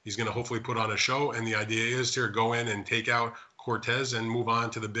excited. He's going to hopefully put on a show, and the idea is to go in and take out Cortez and move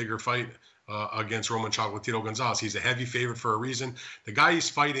on to the bigger fight against Roman Chocolatito Gonzalez. He's a heavy favorite for a reason. The guy he's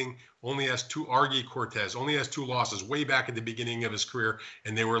fighting only has Argy Cortez only has 2 losses way back at the beginning of his career,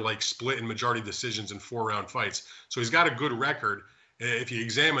 and they were like split in majority decisions in 4-round fights. So he's got a good record. If you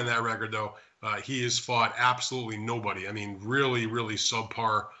examine that record, though, he has fought absolutely nobody. I mean, really, really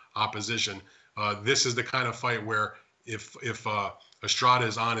subpar opposition. This is the kind of fight where if Estrada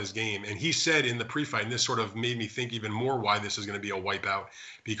is on his game, and he said in the pre-fight, and this sort of made me think even more why this is going to be a wipeout,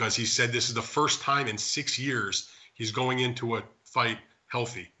 because he said this is the first time in 6 years he's going into a fight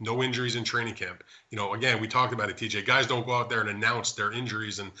healthy, no injuries in training camp. You know, again, we talked about it, TJ. Guys don't go out there and announce their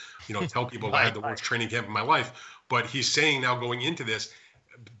injuries and, you know, tell people I had the worst training camp of my life. But he's saying now, going into this,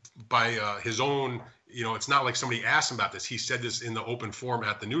 by his own, you know, it's not like somebody asked him about this. He said this in the open forum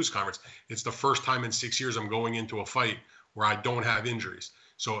at the news conference. It's the first time in 6 years I'm going into a fight where I don't have injuries.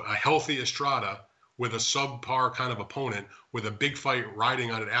 So a healthy Estrada with a subpar kind of opponent with a big fight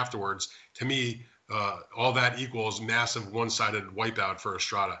riding on it afterwards, to me, all that equals massive one-sided wipeout for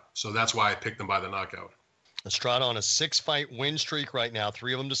Estrada. So that's why I picked him by the knockout. Estrada on a 6-fight win streak right now,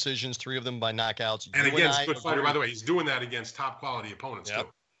 3 of them decisions, 3 of them by knockouts. And against good fighter, by the way. He's doing that against top-quality opponents, too.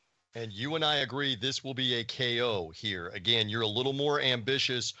 And you and I agree this will be a KO here. Again, you're a little more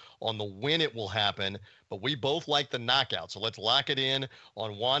ambitious on the when it will happen, but we both like the knockout. So let's lock it in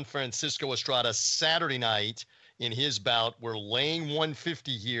on Juan Francisco Estrada Saturday night in his bout. We're laying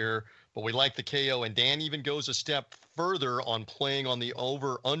 150 here, but we like the KO. And Dan even goes a step further on playing on the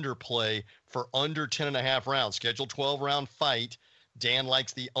over-under play for under 10.5 rounds. Scheduled 12-round fight. Dan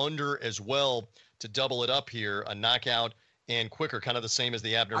likes the under as well to double it up here, a knockout and quicker, kind of the same as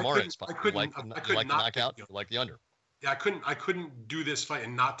the Abner Mares fight. You like the knockout, you like the under. Yeah, I couldn't do this fight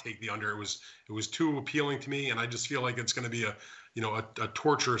and not take the under. It was too appealing to me, and I just feel like it's going to be a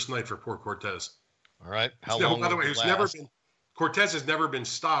torturous night for poor Cortez. All right. How long? By the way, Cortez has never been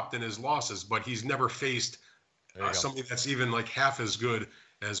stopped in his losses, but he's never faced somebody that's even like half as good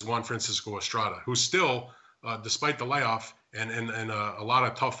as Juan Francisco Estrada, who's still, despite the layoff and a lot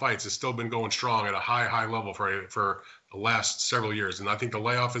of tough fights, has still been going strong at a high level for the last several years. And I think the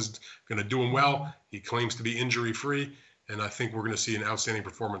layoff is going to do him well. He claims to be injury-free, and I think we're going to see an outstanding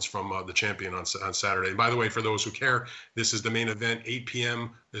performance from the champion on Saturday. And by the way, for those who care, this is the main event. 8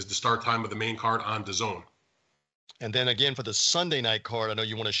 p.m. is the start time of the main card on DAZN. And then again, for the Sunday night card, I know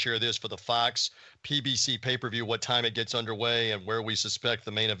you want to share this for the Fox PBC pay-per-view, what time it gets underway and where we suspect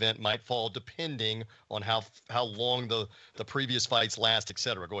the main event might fall, depending on how long the previous fights last, et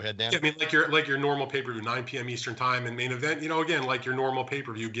cetera. Go ahead, Dan. Yeah, I mean, like your normal pay-per-view, 9 p.m. Eastern time, and main event, again, like your normal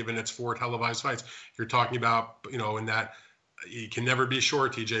pay-per-view, given it's 4 televised fights. You're talking about, in that you can never be sure,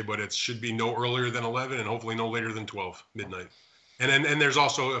 TJ, but it should be no earlier than 11 and hopefully no later than 12 midnight. And there's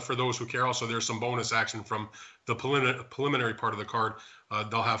also, for those who care, there's some bonus action from the preliminary part of the card.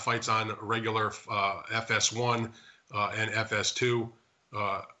 They'll have fights on regular FS1 and FS2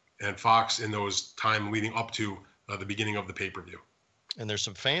 and Fox in those time leading up to the beginning of the pay-per-view. And there's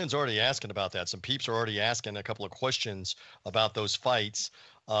some fans already asking about that. Some peeps are already asking a couple of questions about those fights.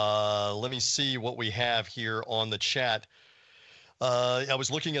 Let me see what we have here on the chat. I was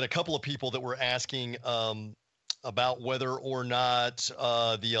looking at a couple of people that were asking about whether or not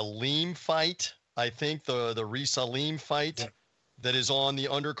the Aleem fight, I think the Reese Aleem fight, that is on the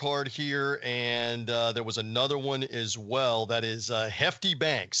undercard here, and there was another one as well. That is Hefty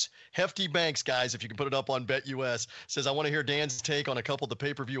Banks. Hefty Banks, guys, if you can put it up on BetUS, says, I want to hear Dan's take on a couple of the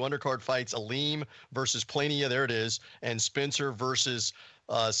pay-per-view undercard fights, Aleem versus Plania, there it is, and Spencer versus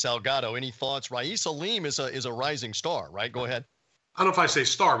Salgado. Any thoughts? Rais Aleem is a rising star, right? Go ahead. I don't know if I say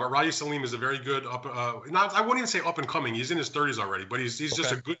star, but Rais Aleem is a very good I wouldn't even say up and coming. He's in his 30s already, but he's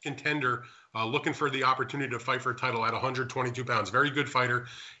just a good contender, looking for the opportunity to fight for a title at 122 pounds. Very good fighter.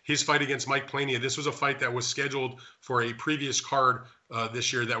 His fight against Mike Plania, this was a fight that was scheduled for a previous card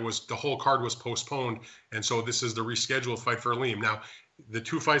this year. The whole card was postponed, and so this is the rescheduled fight for Aleem. Now, the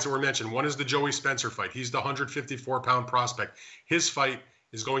two fights that were mentioned, one is the Joey Spencer fight. He's the 154-pound prospect. His fight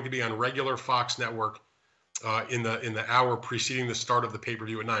is going to be on regular Fox network in the hour preceding the start of the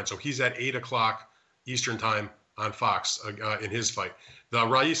pay-per-view at 9. So he's at 8 o'clock Eastern time on Fox in his fight. The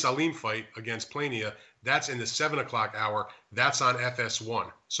Rais Aleem fight against Plania, that's in the 7 o'clock hour. That's on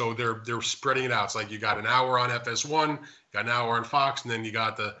FS1. So they're spreading it out. It's like you got an hour on FS1, got an hour on Fox, and then you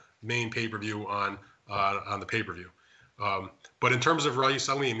got the main pay-per-view on the pay-per-view. But in terms of Rais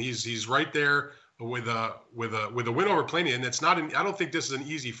Aleem, he's right there with a win over Plania, and it's not. I don't think this is an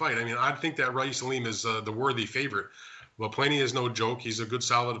easy fight. I mean, I think that Rais Aleem is the worthy favorite. Well, Plania is no joke. He's a good,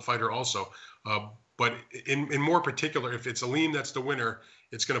 solid fighter also. But in more particular, if it's Aleem that's the winner,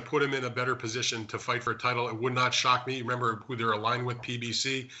 it's going to put him in a better position to fight for a title. It would not shock me. Remember who they're aligned with,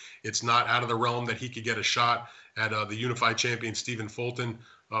 PBC. It's not out of the realm that he could get a shot at the unified champion Stephen Fulton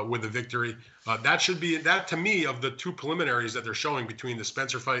with a victory. That should be that to me of the two preliminaries that they're showing between the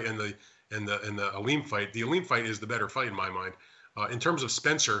Spencer fight and the Aleem fight. The Aleem fight is the better fight in my mind. In terms of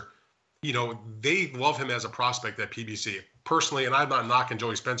Spencer, they love him as a prospect at PBC. Personally, and I'm not knocking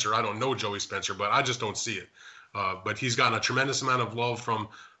Joey Spencer. I don't know Joey Spencer, but I just don't see it. But he's gotten a tremendous amount of love from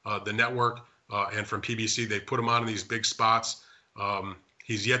the network and from PBC. They put him on in these big spots.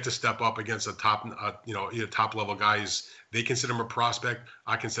 He's yet to step up against a top level guy. They consider him a prospect.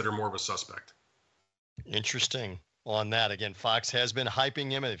 I consider him more of a suspect. Interesting on that. Again, Fox has been hyping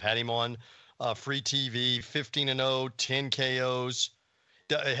him. They've had him on free TV, 15-0, 10 KOs.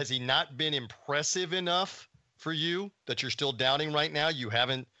 Has he not been impressive enough for you that you're still doubting right now? You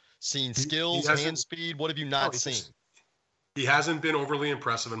haven't seen skills, hand speed. What have you not seen? He hasn't been overly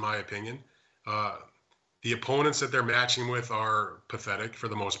impressive, in my opinion. The opponents that they're matching with are pathetic for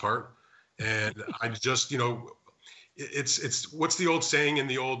the most part. And I just, it's what's the old saying in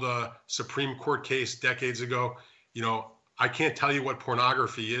the old Supreme Court case decades ago? I can't tell you what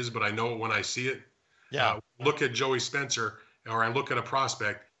pornography is, but I know it when I see it. Yeah. Look at Joey Spencer, or I look at a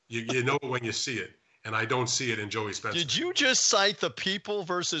prospect, you know it when you see it. And I don't see it in Joey Spencer. Did you just cite the People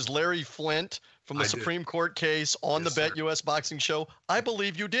versus Larry Flint from the Supreme Court case on the BetUS Boxing Show? I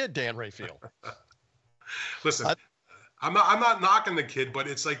believe you did, Dan Rayfield. Listen, I'm not knocking the kid, but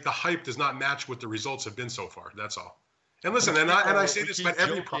it's like the hype does not match what the results have been so far. That's all. And listen, and I say this about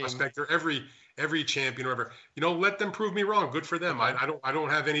every prospect or every champion or whatever. Let them prove me wrong. Good for them. I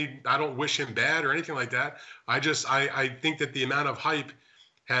don't wish him bad or anything like that. I think that the amount of hype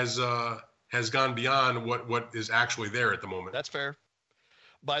has gone beyond what is actually there at the moment. That's fair.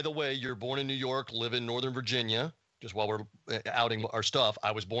 By the way, you're born in New York, live in Northern Virginia. Just while we're outing our stuff,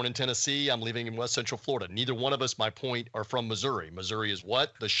 I was born in Tennessee. I'm living in West Central Florida. Neither one of us, my point, are from Missouri. Missouri is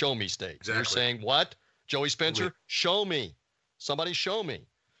what? The show me state. Exactly. You're saying what? Joey Spencer? Show me. Somebody show me.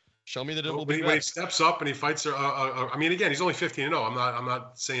 Show me that it will be. When he steps up and he fights, again, he's only 15-0. I'm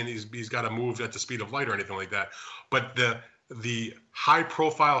not saying he's got to move at the speed of light or anything like that. But the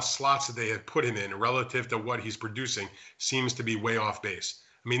high-profile slots that they have put him in relative to what he's producing seems to be way off base.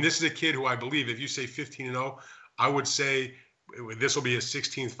 I mean, this is a kid who I believe, if you say 15-0, I would say this will be his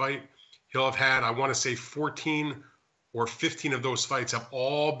 16th fight. He'll have had, I want to say 14 or 15 of those fights have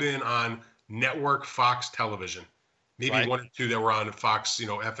all been on network Fox television. Maybe one or two that were on Fox,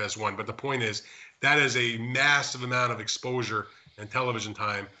 FS1. But the point is, that is a massive amount of exposure and television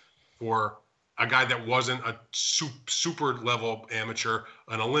time for a guy that wasn't a super level amateur,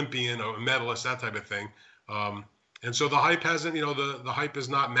 an Olympian, a medalist, that type of thing. And so the hype hasn't, the hype is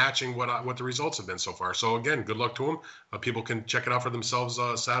not matching what the results have been so far. So again, good luck to him. People can check it out for themselves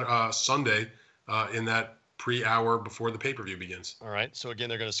Sunday in that pre-hour before the pay-per-view begins. All right. So again,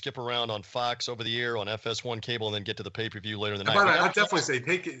 they're going to skip around on Fox over the air, on FS1 cable, and then get to the pay-per-view later in the night. I'd definitely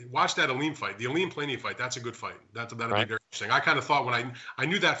say watch that Aleem fight, the Aleem Plania fight. That's a good fight. That'll be very interesting. I kind of thought when I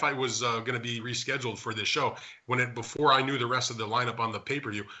knew that fight was going to be rescheduled for this show, before I knew the rest of the lineup on the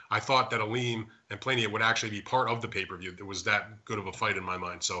pay-per-view, I thought that Aleem and Plania would actually be part of the pay-per-view. It was that good of a fight in my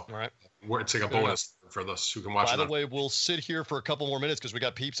mind. So it's like a bonus for us who can watch it. By the way, we'll sit here for a couple more minutes because we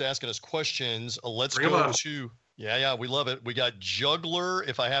got peeps asking us questions. Let's go to Yeah, we love it. We got Juggler.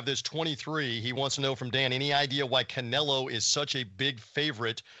 If I have this 23, he wants to know from Dan, any idea why Canelo is such a big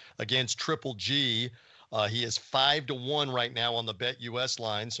favorite against Triple G? He is 5-1 right now on the Bet US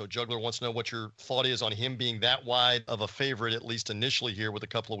line. So Juggler wants to know what your thought is on him being that wide of a favorite, at least initially here with a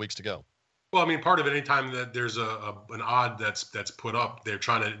couple of weeks to go. Well, I mean, part of it, anytime that there's an odd that's put up, they're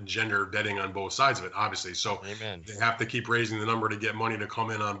trying to engender betting on both sides of it, obviously. So Amen. they have to keep raising the number to get money to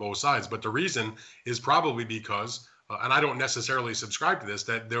come in on both sides. But the reason is probably because, and I don't necessarily subscribe to this,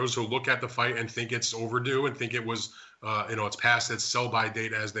 that those who look at the fight and think it's overdue and think it was, it's past its sell-by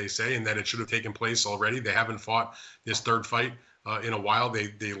date, as they say, and that it should have taken place already. They haven't fought this third fight in a while.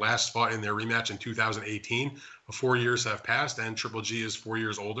 They last fought in their rematch in 2018. 4 years have passed, and Triple G is 4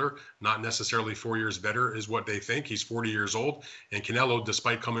 years older, not necessarily 4 years better is what they think. He's 40 years old. And Canelo,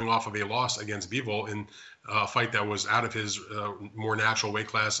 despite coming off of a loss against Bivol in a fight that was out of his more natural weight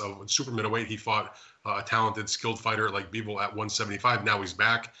class of super middleweight, he fought a talented, skilled fighter like Bivol at 175. Now he's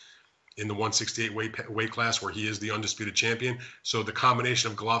back in the 168 weight class where he is the undisputed champion. So the combination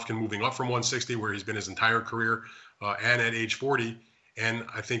of Golovkin moving up from 160, where he's been his entire career, and at age 40, and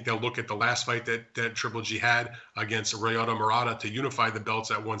I think they'll look at the last fight that Triple G had against Ryota Murata to unify the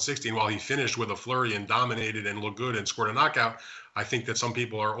belts at 160. And while he finished with a flurry and dominated and looked good and scored a knockout, I think that some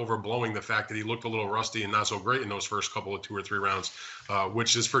people are overblowing the fact that he looked a little rusty and not so great in those first couple of 2 or 3 rounds,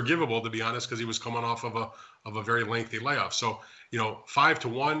 which is forgivable, to be honest, because he was coming off of a very lengthy layoff. So,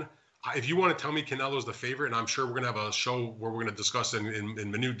 5-1. If you want to tell me Canelo's the favorite, and I'm sure we're going to have a show where we're going to discuss in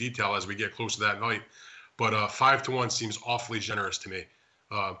minute detail as we get close to that night, but 5-1 seems awfully generous to me.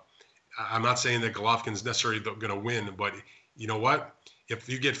 I'm not saying that Golovkin's necessarily going to win, but you know what? If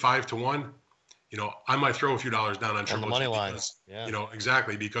you get 5-1, I might throw a few dollars down on Triple G. Money lines. Yeah.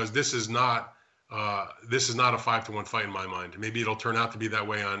 Exactly, because this is not a 5-1 fight in my mind. Maybe it'll turn out to be that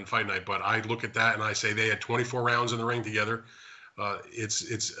way on fight night, but I look at that and I say they had 24 rounds in the ring together. It's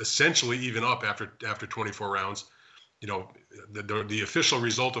essentially even up after 24 rounds. The official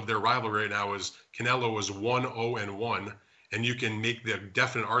result of their rivalry right now is Canelo is 1-0-1, and you can make the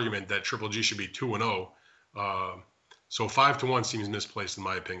definite argument that Triple G should be 2-0. So 5-1 seems misplaced in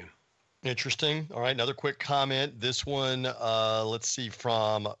my opinion. Interesting. All right, another quick comment. This one, let's see,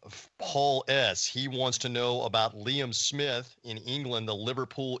 from Paul S. He wants to know about Liam Smith in England, the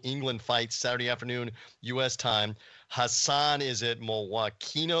Liverpool-England fight Saturday afternoon U.S. time. Hassan is at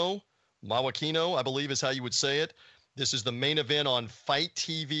Mawakino, I believe is how you would say it. This is the main event on Fight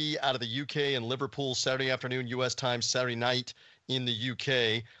TV out of the UK and Liverpool Saturday afternoon U.S. time, Saturday night in the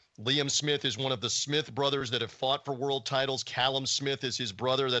UK. Liam Smith is one of the Smith brothers that have fought for world titles. Callum Smith is his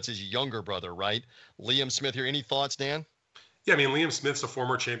brother. That's his younger brother, right? Liam Smith here. Any thoughts, Dan? Yeah, I mean, Liam Smith's a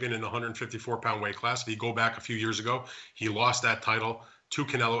former champion in the 154-pound weight class. If you go back a few years ago, he lost that title to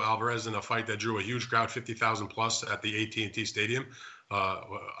Canelo Alvarez in a fight that drew a huge crowd, 50,000 plus at the AT&T Stadium.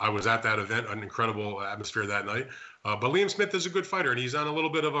 I was at that event, an incredible atmosphere that night. But Liam Smith is a good fighter, and he's on a little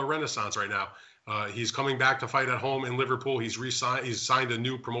bit of a renaissance right now. He's coming back to fight at home in Liverpool. He's signed a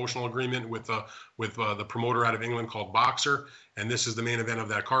new promotional agreement with the promoter out of England called Boxer, and this is the main event of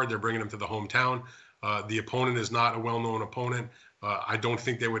that card. They're bringing him to the hometown. The opponent is not a well-known opponent. I don't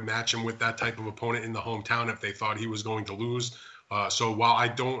think they would match him with that type of opponent in the hometown if they thought he was going to lose. So while I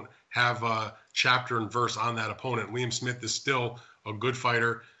don't have a chapter and verse on that opponent, Liam Smith is still a good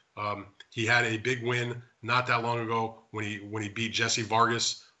fighter. He had a big win not that long ago when he beat Jesse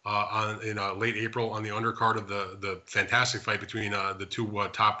Vargas in late April on the undercard of the fantastic fight between the two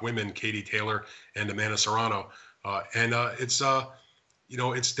top women, Katie Taylor and Amanda Serrano. They're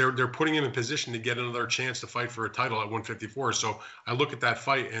putting him in position to get another chance to fight for a title at 154. So I look at that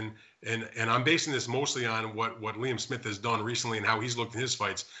fight and I'm basing this mostly on what Liam Smith has done recently and how he's looked in his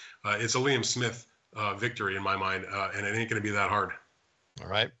fights. It's a Liam Smith victory in my mind, and it ain't going to be that hard. All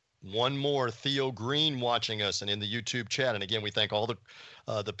right. One more, Theo Green watching us and in the YouTube chat. And again, we thank all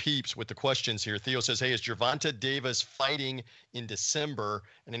the peeps with the questions here. Theo says, hey, is Gervonta Davis fighting in December?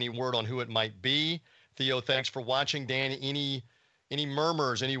 And any word on who it might be? Theo, thanks for watching. Dan, any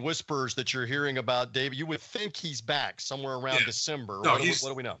murmurs, any whispers that you're hearing about David? You would think he's back somewhere around December. No, what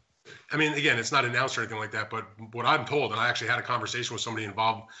do we know? I mean, again, it's not announced or anything like that, but what I'm told, and I actually had a conversation with somebody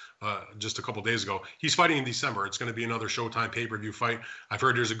involved just a couple days ago, he's fighting in December. It's going to be another Showtime pay-per-view fight. I've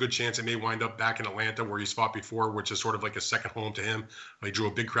heard there's a good chance it may wind up back in Atlanta where he's fought before, which is sort of like a second home to him. He drew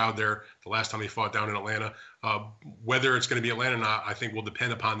a big crowd there the last time he fought down in Atlanta. Whether it's going to be Atlanta or not, I think will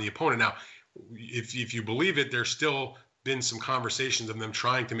depend upon the opponent. Now, if you believe it, there's still been some conversations of them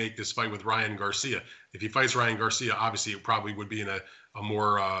trying to make this fight with Ryan Garcia. If he fights Ryan Garcia, obviously it probably would be in a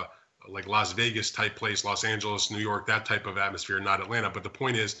more like Las Vegas type place, Los Angeles, New York, that type of atmosphere, not Atlanta. But the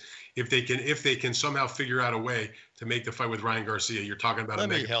point is, if they can somehow figure out a way to make the fight with Ryan Garcia, you're talking about Let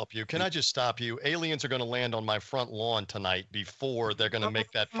me help you. Can I just stop you? Aliens are going to land on my front lawn tonight before they're going to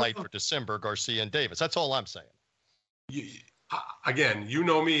make that fight for December, Garcia and Davis. That's all I'm saying. Again, you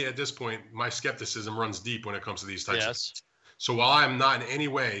know me at this point, my skepticism runs deep when it comes to these types of things. So while I'm not in any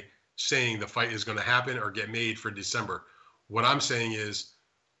way saying the fight is going to happen or get made for December, what I'm saying is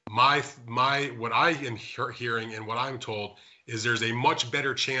what I am hearing and what I'm told is there's a much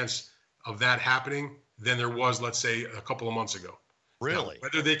better chance of that happening than there was, let's say, a couple of months ago. Really? Now,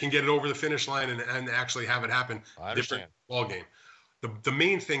 whether they can get it over the finish line and actually have it happen, different ball game. The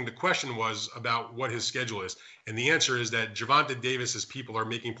main thing, the question was about what his schedule is. And the answer is that Gervonta Davis's people are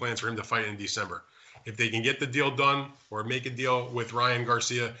making plans for him to fight in December. If they can get the deal done or make a deal with Ryan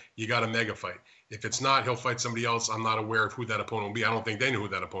Garcia, you got a mega fight. If it's not, he'll fight somebody else. I'm not aware of who that opponent will be. I don't think they know who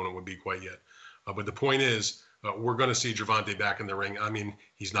that opponent would be quite yet. But the point is, we're going to see Gervonta back in the ring. I mean,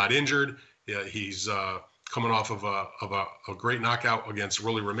 he's not injured. He's coming off of a great knockout against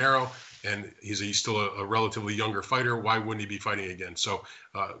Rolly Romero, and he's still a relatively younger fighter. Why wouldn't he be fighting again? So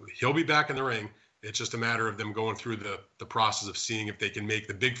he'll be back in the ring. It's just a matter of them going through the process of seeing if they can make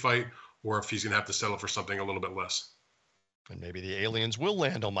the big fight or if he's going to have to settle for something a little bit less. And maybe the aliens will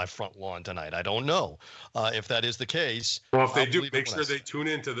land on my front lawn tonight. I don't know if that is the case. Well, if they do, make sure they tune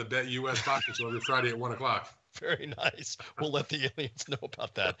in to the Bet US Boxing Show every Friday at 1 o'clock. Very nice. We'll let the aliens know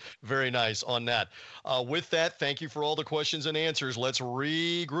about that. Very nice on that. With that, thank you for all the questions and answers. Let's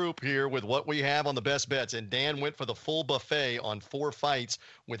regroup here with what we have on the best bets. And Dan went for the full buffet on 4 fights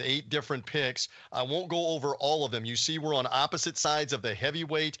with 8 different picks. I won't go over all of them. You see, we're on opposite sides of the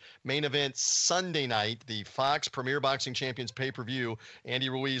heavyweight main event Sunday night, the Fox Premier Boxing Champions pay-per-view. Andy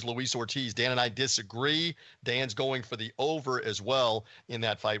Ruiz, Luis Ortiz. Dan and I disagree. Dan's going for the over as well in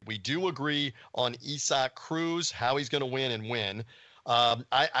that fight. We do agree on Isaac Cruz, how he's going to win and when.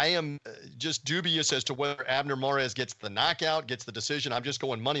 I am just dubious as to whether Abner Mares gets the knockout, gets the decision. I'm just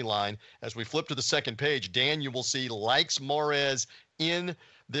going money line. As we flip to the second page, Dan, you will see, likes Mares in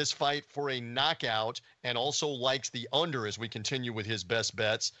this fight for a knockout and also likes the under as we continue with his best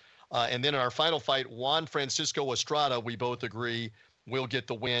bets. And then in our final fight, Juan Francisco Estrada, we both agree will get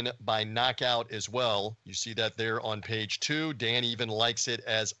the win by knockout as well. You see that there on page 2. Dan even likes it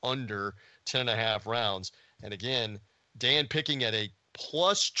as under 10.5 rounds. And again, Dan picking at a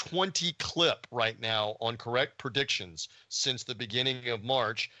plus 20 clip right now on correct predictions since the beginning of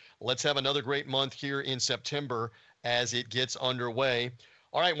March. Let's have another great month here in September as it gets underway.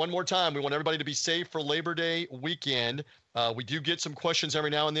 All right, one more time. We want everybody to be safe for Labor Day weekend. We do get some questions every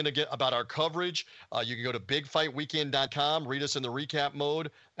now and then about our coverage. You can go to bigfightweekend.com, read us in the recap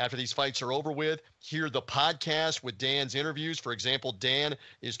mode after these fights are over with. Hear the podcast with Dan's interviews. For example, Dan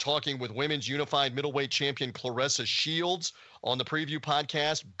is talking with women's unified middleweight champion Claressa Shields on the preview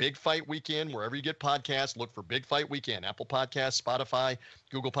podcast, Big Fight Weekend. Wherever you get podcasts, look for Big Fight Weekend. Apple Podcasts, Spotify,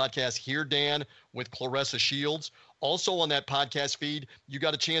 Google Podcasts. Hear Dan with Claressa Shields. Also on that podcast feed, you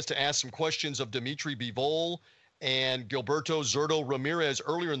got a chance to ask some questions of Dimitri Bivol and Gilberto Zurdo Ramirez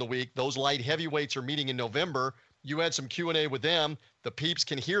earlier in the week. Those light heavyweights are meeting in November. You had some Q&A with them. The peeps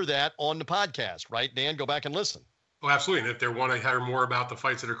can hear that on the podcast, right, Dan? Go back and listen. Oh, absolutely. And if they want to hear more about the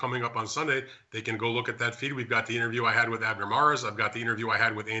fights that are coming up on Sunday, they can go look at that feed. We've got the interview I had with Abner Mares. I've got the interview I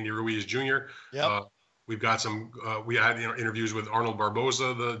had with Andy Ruiz Jr. Yep. We've got some. We had interviews with Arnold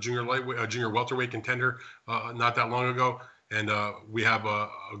Barboza, the junior welterweight contender, not that long ago, and we have a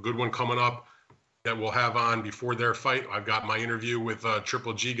good one coming up that we'll have on before their fight. I've got my interview with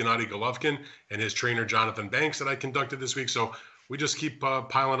Triple G Gennady Golovkin and his trainer Jonathan Banks that I conducted this week. So we just keep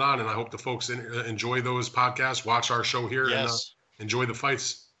piling on, and I hope the folks enjoy those podcasts, watch our show here, and enjoy the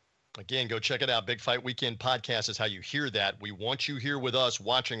fights. Again, go check it out. Big Fight Weekend podcast is how you hear that. We want you here with us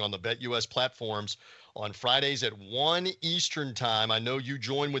watching on the BetUS platforms on Fridays at 1 Eastern time. I know you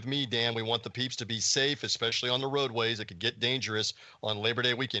join with me, Dan. We want the peeps to be safe, especially on the roadways. It could get dangerous on Labor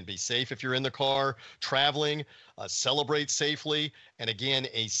Day weekend. Be safe if you're in the car, traveling, celebrate safely. And again,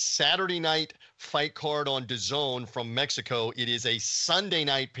 a Saturday night fight card on DAZN from Mexico. It is a Sunday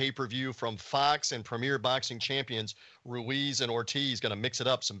night pay-per-view from Fox and Premier Boxing Champions. Ruiz and Ortiz going to mix it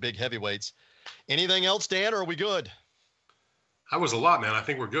up, some big heavyweights. Anything else, Dan, or are we good? That was a lot, man. I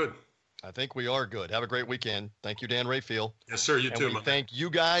think we're good. I think we are good. Have a great weekend. Thank you, Dan Rayfield. Yes, sir. You too. Thank you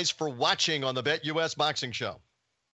guys for watching on the BetUS Boxing Show.